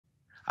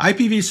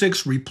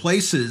IPv6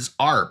 replaces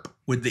ARP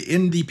with the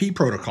NDP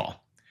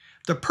protocol.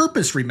 The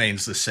purpose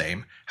remains the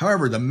same,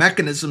 however, the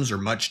mechanisms are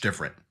much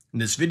different. In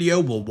this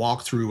video, we'll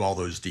walk through all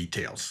those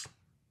details.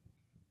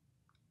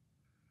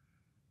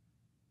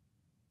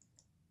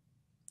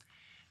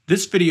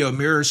 This video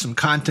mirrors some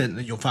content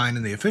that you'll find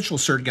in the official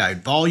Cert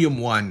Guide, Volume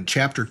 1,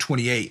 Chapter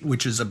 28,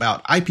 which is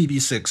about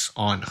IPv6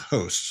 on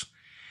hosts.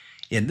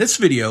 In this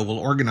video, we'll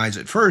organize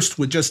it first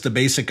with just the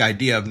basic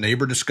idea of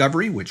neighbor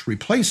discovery, which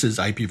replaces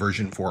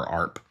IPv4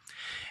 ARP,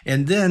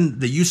 and then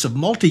the use of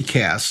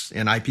multicasts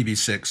in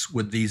IPv6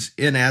 with these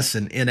NS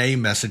and NA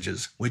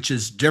messages, which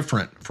is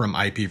different from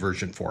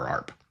IPv4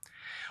 ARP.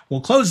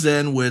 We'll close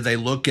then with a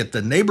look at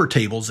the neighbor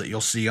tables that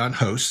you'll see on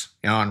hosts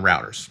and on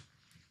routers.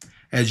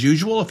 As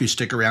usual, if you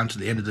stick around to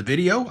the end of the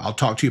video, I'll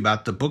talk to you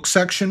about the book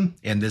section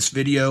in this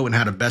video and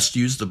how to best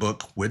use the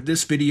book with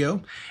this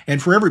video. And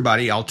for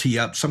everybody, I'll tee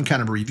up some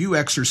kind of review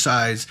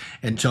exercise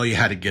and tell you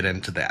how to get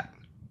into that.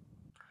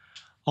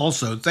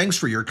 Also, thanks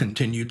for your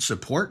continued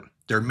support.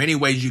 There are many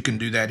ways you can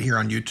do that here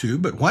on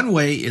YouTube, but one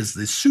way is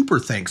the Super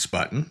Thanks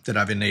button that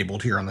I've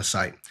enabled here on the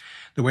site.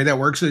 The way that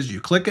works is you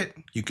click it,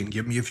 you can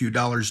give me a few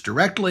dollars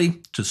directly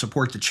to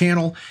support the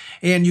channel,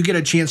 and you get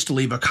a chance to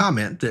leave a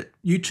comment that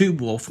YouTube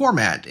will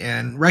format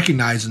and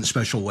recognize in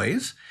special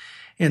ways.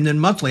 And then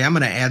monthly, I'm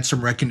going to add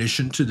some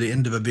recognition to the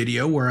end of a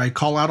video where I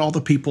call out all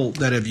the people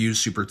that have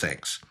used Super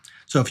Thanks.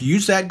 So if you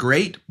use that,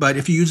 great, but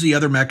if you use the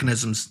other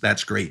mechanisms,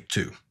 that's great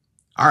too.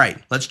 All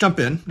right, let's jump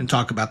in and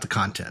talk about the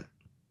content.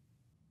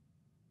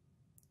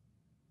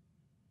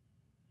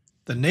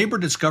 The Neighbor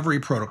Discovery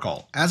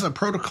Protocol, as a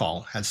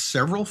protocol, has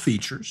several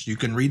features. You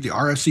can read the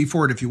RFC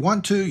for it if you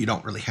want to. You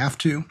don't really have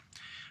to.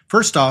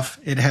 First off,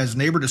 it has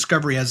neighbor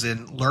discovery as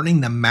in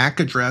learning the MAC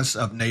address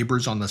of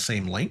neighbors on the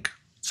same link.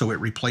 So it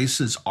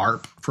replaces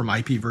ARP from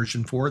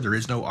IPv4. There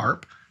is no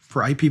ARP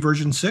for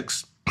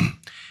IPv6.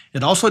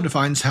 It also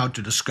defines how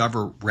to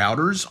discover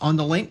routers on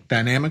the link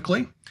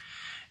dynamically.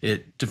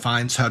 It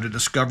defines how to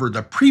discover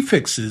the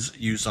prefixes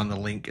used on the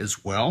link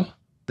as well.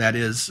 That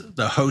is,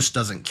 the host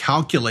doesn't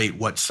calculate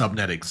what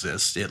subnet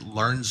exists. It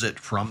learns it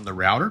from the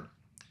router.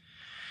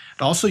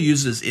 It also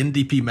uses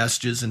NDP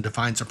messages and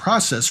defines a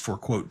process for,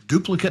 quote,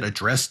 duplicate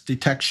address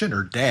detection,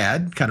 or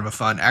DAD, kind of a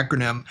fun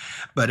acronym,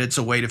 but it's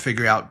a way to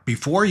figure out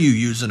before you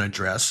use an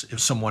address if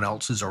someone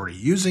else is already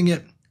using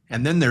it.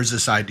 And then there's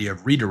this idea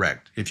of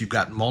redirect. If you've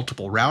got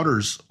multiple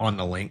routers on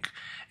the link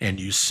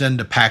and you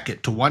send a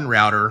packet to one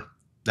router,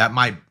 that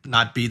might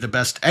not be the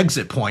best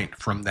exit point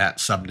from that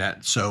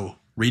subnet. So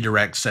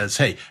redirect says,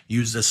 hey,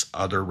 use this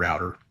other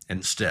router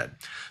instead.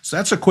 So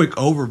that's a quick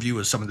overview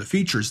of some of the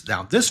features.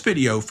 Now, this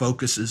video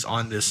focuses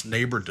on this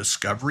neighbor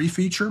discovery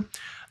feature.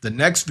 The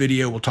next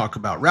video will talk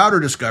about router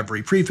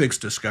discovery, prefix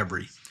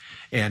discovery,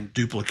 and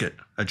duplicate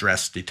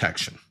address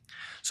detection.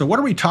 So what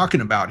are we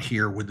talking about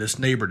here with this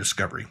neighbor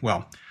discovery?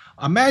 Well,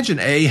 imagine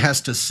A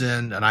has to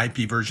send an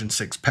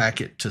IPv6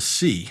 packet to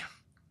C.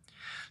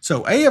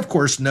 So A, of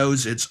course,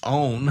 knows its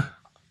own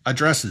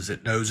addresses.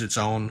 It knows its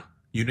own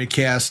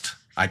unicast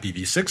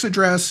IPv6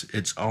 address,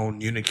 its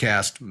own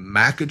unicast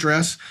MAC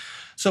address.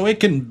 So it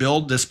can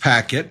build this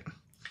packet,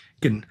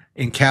 can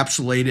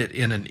encapsulate it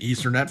in an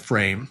Ethernet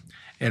frame,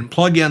 and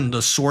plug in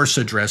the source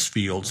address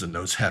fields in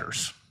those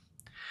headers.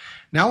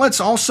 Now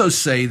let's also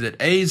say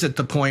that A is at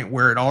the point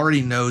where it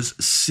already knows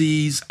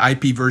C's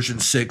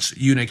IPv6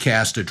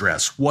 unicast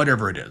address,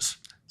 whatever it is.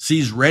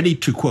 C's ready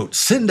to, quote,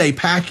 send a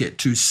packet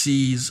to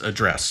C's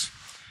address.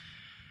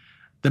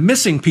 The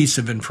missing piece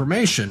of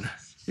information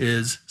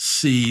is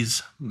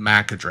C's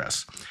MAC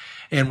address.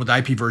 And with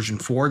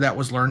IPv4, that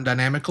was learned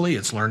dynamically.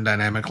 It's learned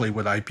dynamically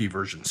with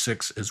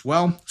IPv6 as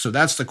well. So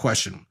that's the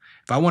question.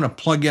 If I want to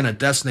plug in a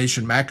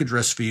destination MAC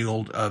address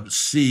field of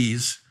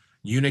C's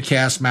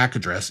unicast MAC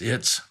address,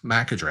 its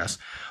MAC address,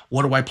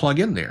 what do I plug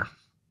in there?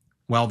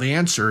 Well, the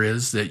answer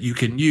is that you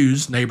can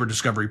use Neighbor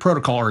Discovery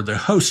Protocol, or the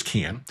host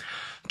can,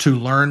 to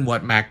learn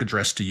what MAC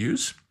address to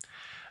use.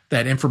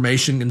 That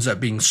information ends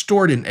up being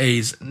stored in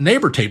A's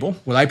neighbor table.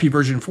 With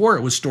IPv4,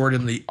 it was stored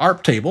in the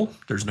ARP table.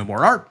 There's no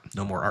more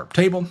ARP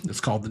table.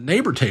 It's called the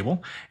neighbor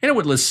table, and it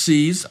would list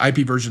C's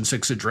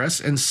IPv6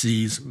 address and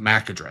C's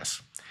MAC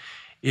address.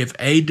 If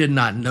A did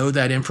not know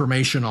that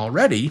information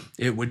already,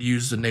 it would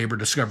use the Neighbor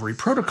Discovery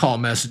Protocol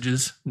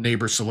messages,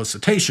 neighbor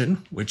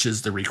solicitation, which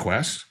is the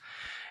request,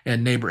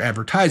 and neighbor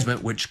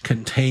advertisement, which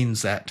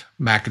contains that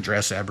MAC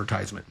address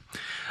advertisement,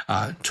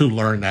 to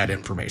learn that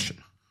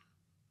information.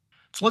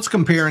 So let's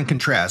compare and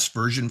contrast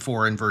version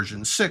 4 and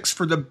version 6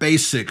 for the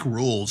basic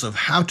rules of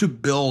how to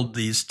build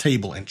these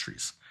table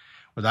entries.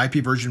 With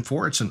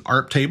IPv4, it's an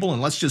ARP table,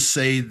 and let's just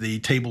say the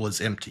table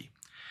is empty.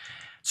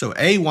 So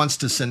A wants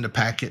to send a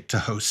packet to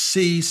host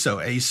C,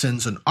 so A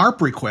sends an ARP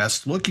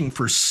request looking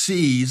for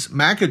C's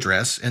MAC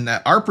address, and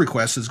that ARP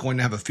request is going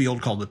to have a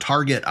field called the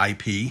target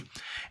IP,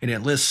 and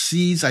it lists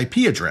C's IP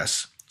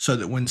address, so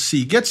that when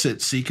C gets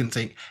it, C can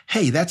think,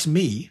 hey, that's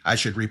me, I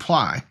should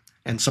reply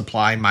and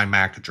supply my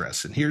MAC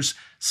address. And here's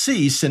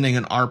C sending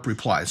an ARP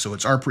reply. So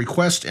it's ARP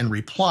request and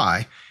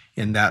reply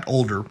in that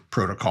older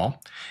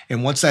protocol.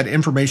 And once that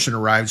information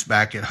arrives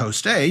back at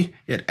host A,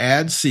 it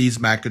adds C's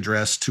MAC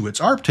address to its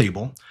ARP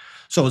table.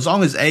 So as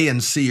long as A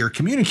and C are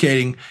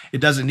communicating,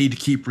 it doesn't need to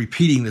keep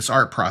repeating this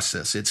ARP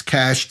process. It's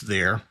cached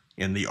there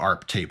in the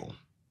ARP table.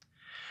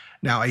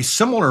 Now, a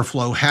similar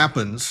flow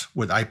happens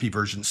with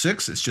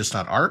IPv6. It's just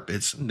not ARP,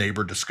 it's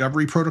neighbor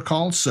discovery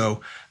protocol.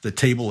 So the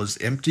table is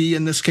empty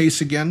in this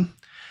case again.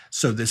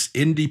 So this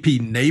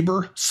NDP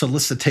neighbor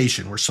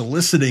solicitation, we're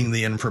soliciting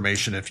the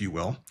information, if you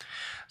will.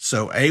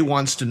 So A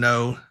wants to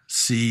know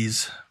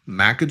C's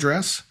MAC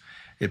address.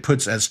 It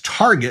puts as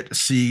target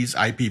C's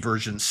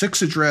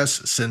IPv6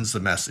 address, sends the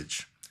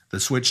message. The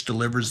switch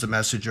delivers the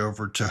message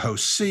over to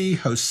host C.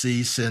 Host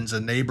C sends a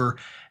neighbor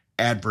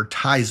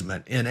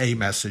advertisement in a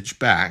message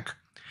back,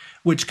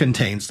 which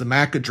contains the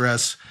MAC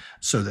address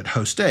so that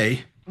host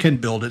A can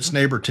build its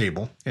neighbor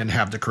table and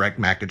have the correct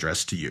MAC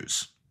address to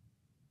use.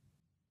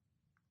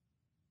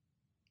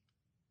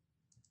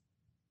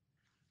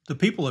 The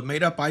people that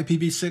made up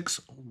IPv6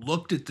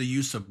 looked at the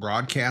use of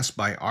broadcast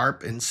by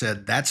ARP and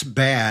said, that's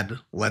bad,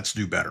 let's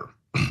do better.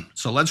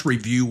 So let's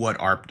review what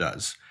ARP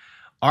does.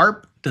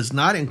 ARP does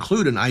not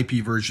include an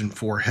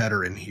IPv4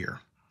 header in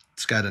here.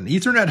 It's got an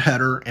Ethernet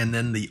header and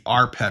then the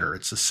ARP header.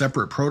 It's a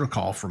separate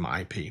protocol from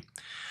IP.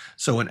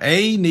 So when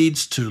A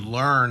needs to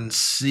learn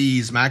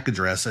C's MAC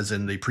address, as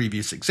in the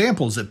previous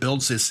examples, it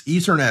builds this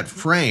Ethernet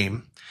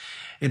frame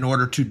in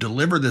order to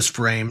deliver this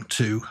frame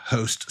to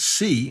host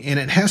C, and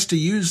it has to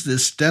use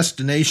this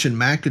destination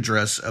MAC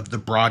address of the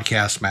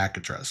broadcast MAC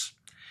address.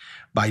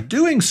 By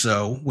doing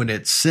so, when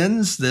it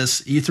sends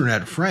this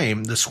Ethernet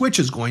frame, the switch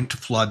is going to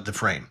flood the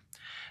frame.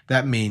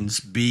 That means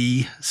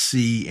B,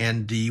 C,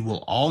 and D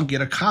will all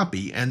get a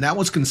copy, and that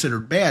was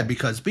considered bad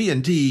because B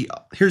and D,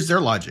 here's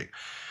their logic.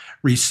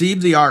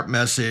 Receive the ARP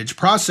message,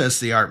 process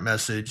the ARP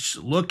message,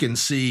 look and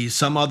see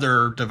some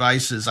other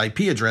device's IP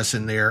address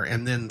in there,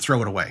 and then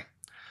throw it away.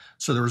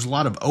 So there was a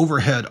lot of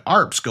overhead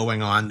ARPs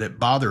going on that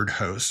bothered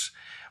hosts,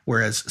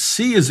 whereas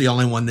C is the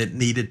only one that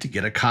needed to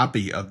get a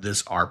copy of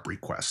this ARP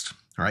request.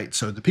 All right,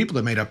 so the people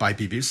that made up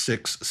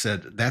IPv6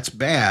 said that's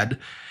bad,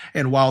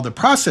 and while the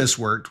process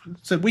worked,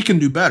 said we can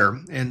do better,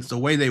 and the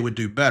way they would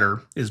do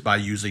better is by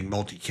using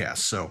multicast.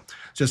 So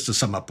just to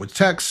sum up with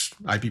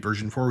text,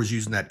 IPv4 was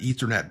using that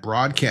Ethernet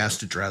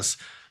broadcast address.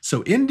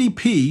 So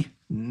NDP,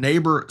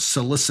 neighbor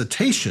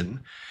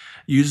solicitation,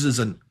 uses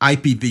an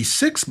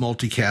IPv6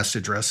 multicast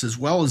address as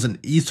well as an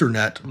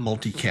Ethernet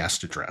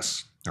multicast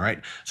address. All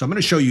right, so I'm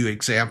going to show you an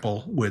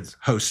example with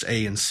hosts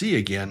A and C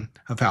again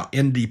of how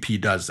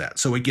NDP does that.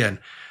 So again,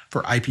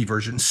 for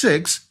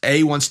IPv6,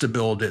 A wants to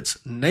build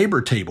its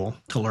neighbor table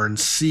to learn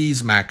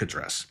C's MAC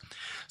address.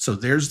 So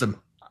there's the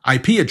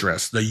IP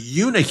address, the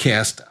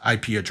unicast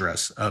IP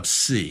address of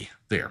C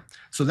there.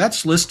 So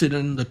that's listed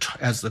in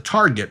as the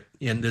target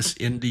in this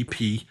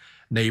NDP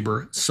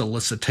neighbor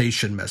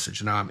solicitation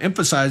message. Now I'm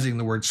emphasizing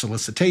the word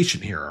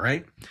solicitation here, all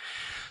right?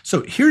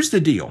 So here's the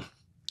deal.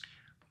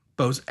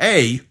 Both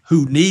A,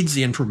 who needs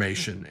the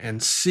information,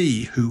 and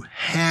C, who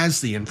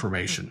has the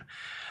information,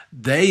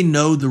 they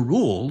know the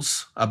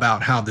rules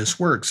about how this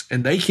works,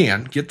 and they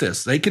can, get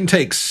this, they can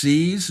take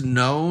C's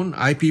known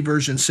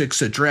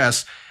IPv6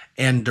 address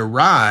and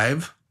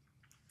derive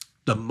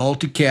the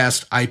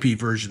multicast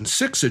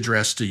IPv6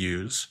 address to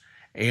use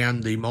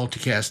and the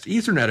multicast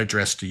Ethernet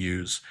address to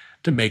use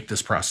to make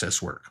this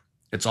process work.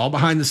 It's all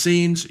behind the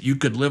scenes. You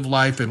could live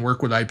life and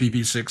work with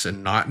IPv6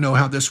 and not know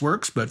how this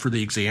works, but for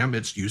the exam,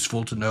 it's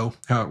useful to know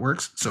how it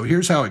works. So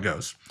here's how it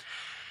goes.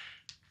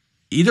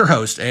 Either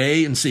host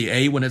A and C,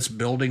 A when it's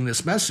building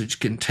this message,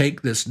 can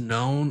take this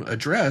known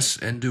address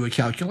and do a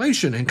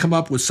calculation and come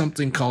up with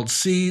something called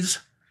C's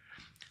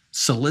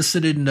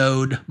solicited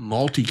node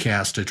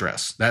multicast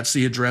address. That's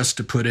the address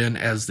to put in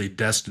as the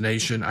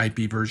destination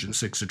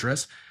IPv6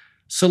 address.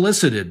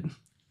 Solicited,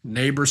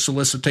 neighbor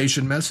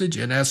solicitation message,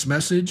 NS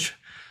message,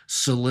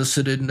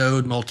 solicited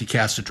node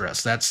multicast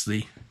address. That's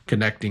the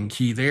connecting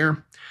key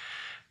there.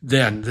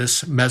 Then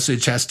this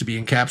message has to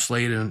be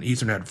encapsulated in an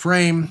Ethernet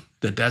frame.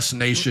 The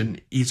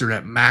destination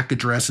Ethernet MAC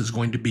address is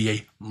going to be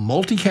a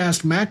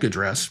multicast MAC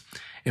address.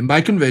 And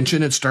by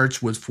convention, it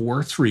starts with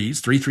 4 threes,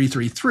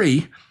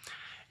 3333.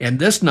 And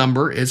this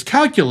number is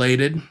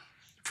calculated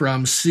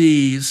from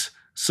C's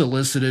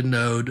solicited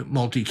node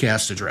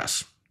multicast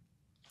address.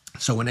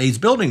 So when A's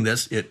building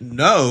this, it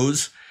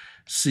knows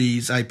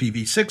C's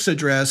IPv6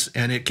 address,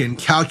 and it can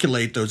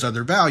calculate those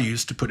other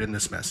values to put in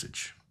this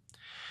message.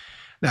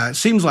 Now, it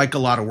seems like a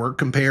lot of work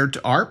compared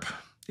to ARP.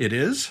 It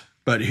is,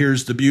 but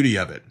here's the beauty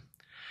of it.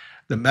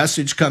 The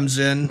message comes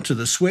in to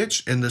the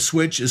switch, and the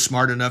switch is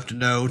smart enough to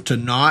know to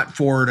not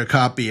forward a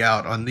copy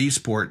out on these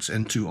ports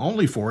and to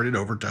only forward it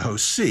over to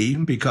host C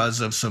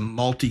because of some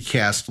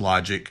multicast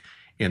logic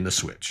in the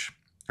switch.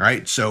 All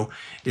right, so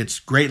it's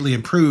greatly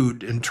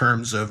improved in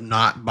terms of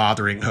not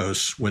bothering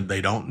hosts when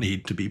they don't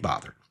need to be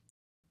bothered.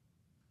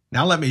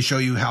 Now let me show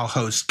you how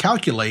hosts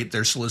calculate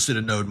their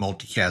solicited node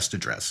multicast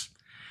address.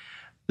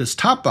 This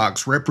top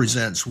box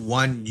represents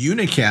one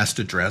unicast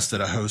address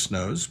that a host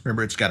knows.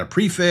 Remember, it's got a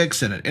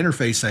prefix and an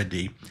interface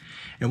ID.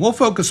 And we'll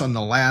focus on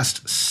the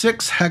last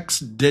 6 hex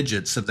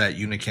digits of that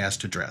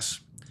unicast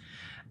address.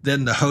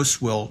 Then the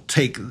host will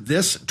take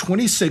this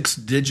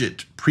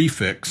 26-digit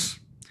prefix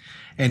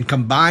and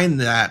combine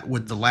that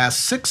with the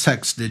last 6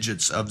 hex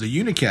digits of the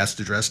unicast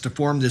address to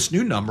form this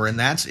new number, and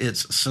that's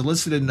its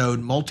solicited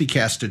node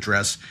multicast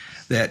address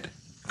that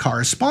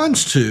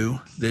corresponds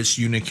to this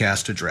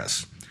unicast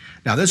address.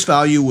 Now this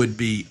value would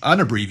be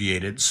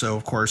unabbreviated, so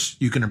of course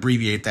you can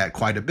abbreviate that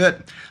quite a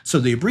bit. So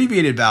the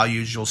abbreviated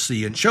values you'll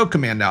see in show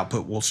command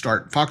output will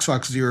start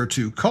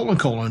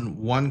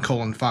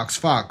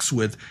fox02::1:fox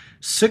with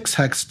 6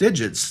 hex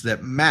digits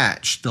that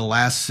match the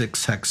last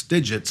 6 hex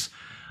digits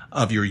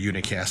of your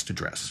unicast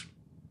address.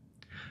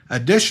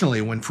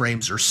 Additionally, when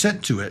frames are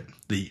sent to it,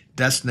 the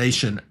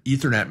destination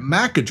Ethernet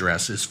MAC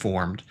address is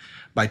formed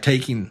by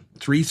taking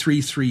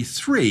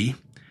 3333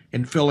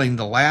 and filling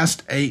the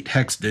last 8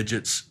 hex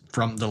digits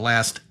from the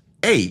last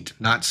 8,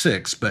 not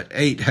 6, but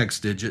 8 hex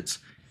digits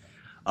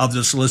of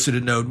the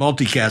solicited node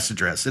multicast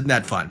address. Isn't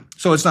that fun?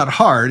 So it's not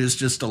hard, it's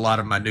just a lot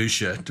of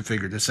minutia to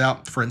figure this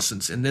out. For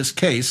instance, in this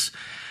case,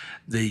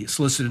 the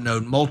solicited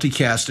node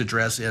multicast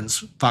address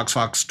ends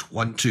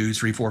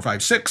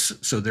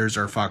fox123456, so there's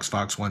our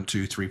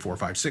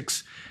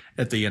fox123456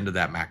 at the end of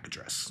that MAC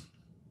address.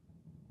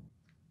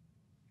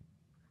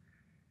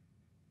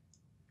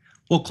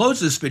 We'll close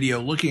this video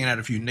looking at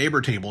a few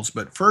neighbor tables,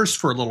 but first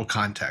for a little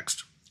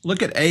context.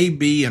 Look at A,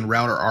 B, and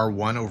router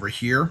R1 over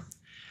here.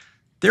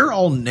 They're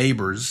all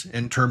neighbors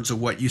in terms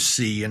of what you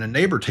see in a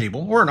neighbor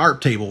table or an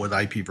ARP table with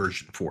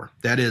IPv4.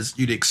 That is,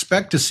 you'd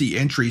expect to see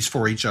entries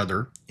for each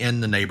other in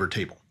the neighbor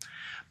table.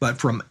 But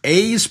from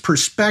A's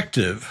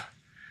perspective,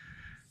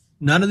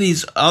 none of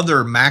these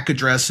other MAC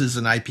addresses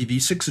and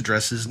IPv6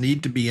 addresses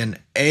need to be in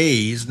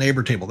A's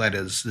neighbor table. That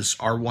is, this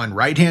R1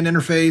 right-hand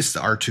interface, the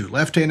R2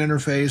 left-hand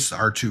interface, the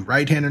R2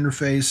 right-hand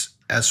interface,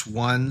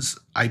 S1's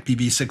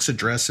IPv6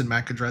 address and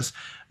MAC address.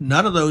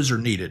 None of those are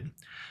needed.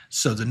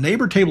 So the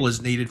neighbor table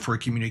is needed for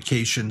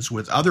communications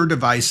with other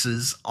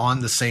devices on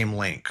the same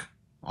link,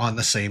 on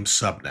the same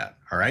subnet,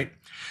 all right?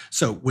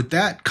 So with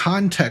that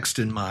context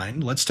in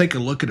mind, let's take a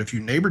look at a few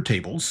neighbor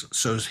tables.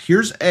 So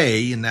here's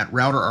A in that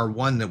router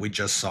R1 that we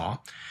just saw.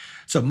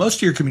 So most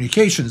of your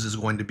communications is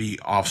going to be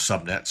off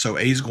subnet. So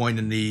A is going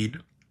to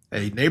need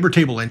a neighbor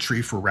table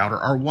entry for router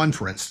R1,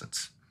 for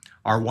instance.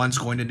 R1 is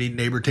going to need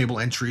neighbor table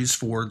entries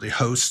for the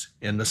host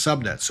in the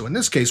subnet. So in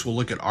this case, we'll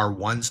look at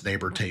R1's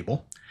neighbor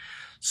table.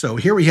 So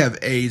here we have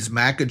A's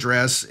MAC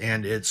address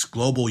and its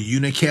global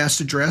unicast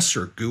address,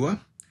 or GUA.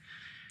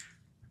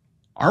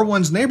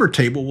 R1's neighbor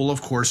table will,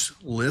 of course,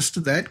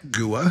 list that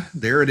GUA.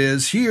 There it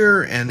is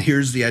here, and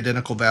here's the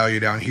identical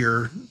value down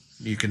here.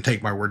 You can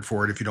take my word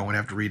for it if you don't want to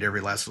have to read every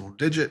last little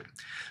digit.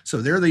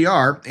 So there they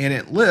are, and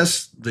it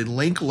lists the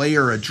link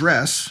layer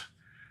address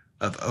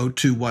of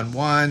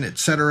 0211,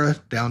 etc.,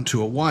 down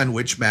to a 1,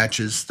 which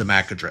matches the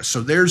MAC address. So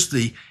there's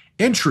the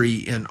entry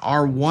in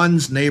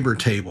R1's neighbor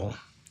table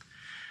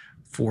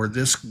for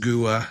this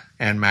GUA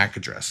and MAC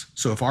address.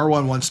 So if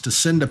R1 wants to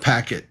send a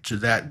packet to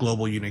that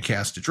global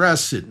unicast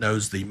address, it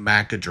knows the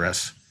MAC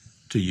address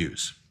to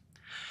use.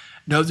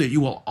 Note that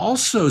you will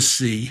also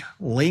see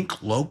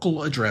link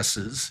local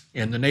addresses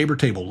in the neighbor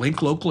table.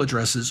 Link local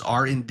addresses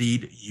are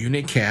indeed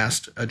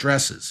unicast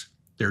addresses.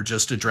 They're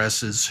just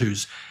addresses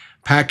whose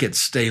packets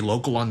stay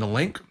local on the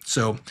link.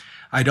 So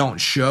I don't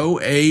show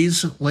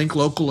A's link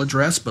local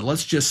address, but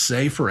let's just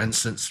say, for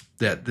instance,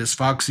 that this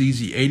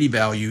FoxEasy80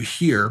 value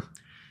here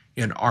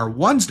in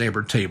R1's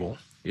neighbor table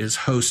is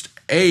host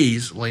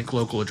A's link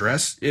local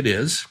address. It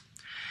is.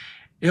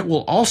 It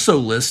will also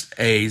list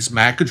A's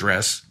MAC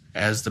address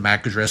as the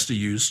MAC address to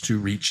use to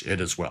reach it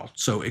as well.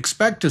 So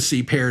expect to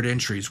see paired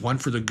entries, one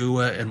for the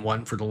GUA and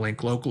one for the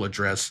link local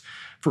address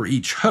for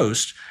each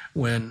host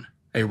when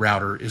a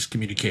router is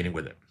communicating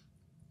with it.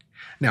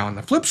 Now on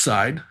the flip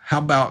side, how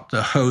about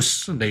the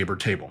host's neighbor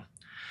table?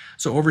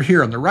 So over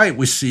here on the right,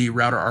 we see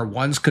router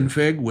R1's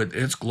config with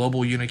its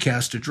global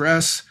unicast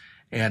address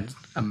and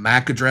a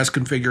MAC address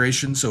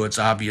configuration, so it's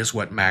obvious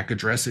what MAC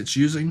address it's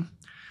using.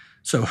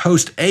 So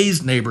host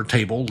A's neighbor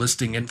table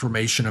listing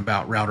information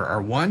about router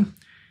R1.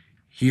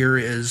 Here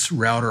is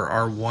router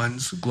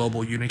R1's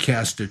global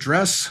unicast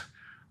address,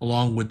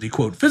 along with the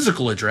quote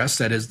physical address,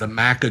 that is the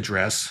MAC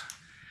address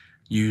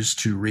used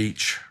to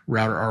reach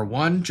router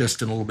R1,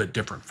 just in a little bit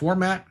different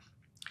format.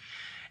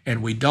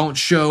 And we don't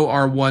show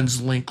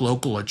R1's link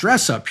local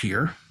address up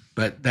here,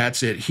 but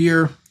that's it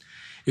here.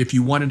 If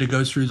you wanted to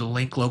go through the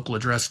link local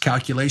address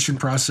calculation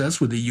process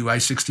with the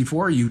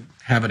UI64, you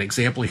have an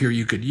example here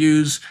you could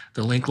use.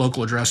 The link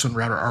local address on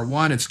router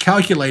R1, it's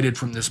calculated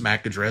from this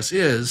MAC address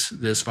is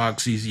this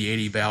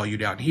FoxEasy80 value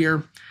down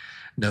here.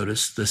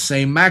 Notice the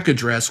same MAC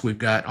address we've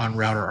got on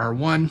router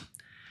R1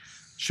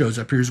 shows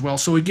up here as well.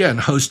 So again,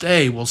 host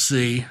A will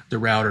see the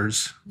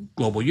router's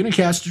global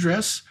unicast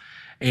address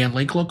and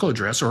link local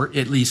address, or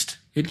at least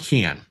it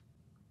can.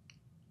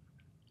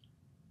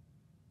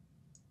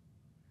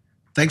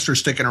 Thanks for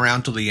sticking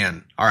around till the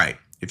end. All right,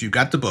 if you've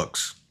got the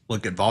books,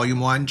 look at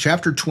Volume 1,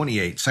 Chapter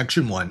 28,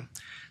 Section 1.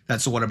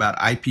 That's the one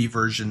about IP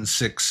version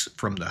 6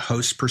 from the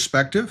host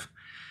perspective.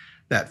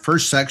 That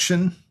first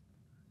section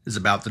is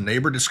about the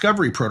neighbor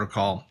discovery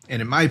protocol,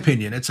 and in my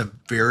opinion, it's a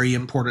very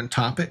important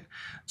topic.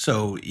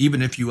 So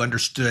even if you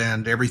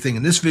understand everything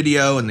in this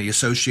video and the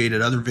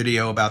associated other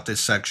video about this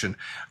section,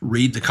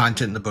 read the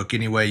content in the book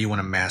anyway. You want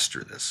to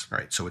master this,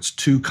 right? So it's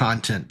 2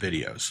 content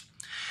videos.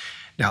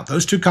 Now,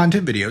 those 2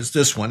 content videos,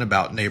 this one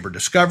about neighbor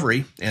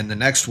discovery and the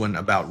next one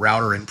about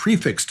router and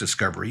prefix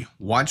discovery,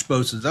 watch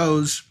both of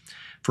those.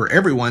 For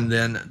everyone,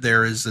 then,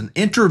 there is an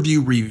interview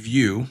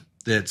review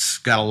that's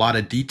got a lot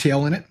of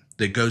detail in it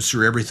that goes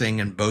through everything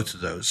in both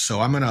of those.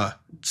 So I'm going to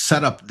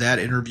set up that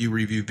interview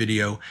review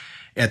video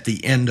at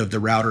the end of the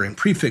router and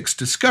prefix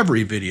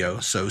discovery video,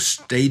 so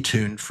stay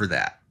tuned for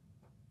that.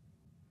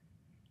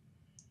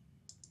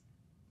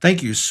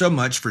 Thank you so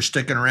much for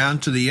sticking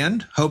around to the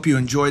end. Hope you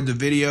enjoyed the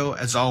video.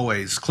 As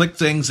always, click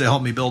things that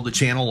help me build the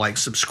channel, like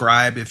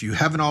subscribe. If you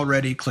haven't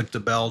already, click the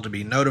bell to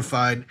be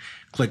notified.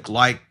 Click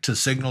like to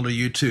signal to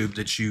YouTube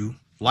that you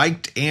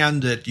liked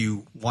and that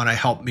you want to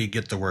help me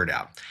get the word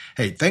out.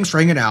 Hey, thanks for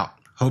hanging out.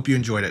 Hope you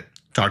enjoyed it.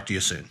 Talk to you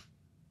soon.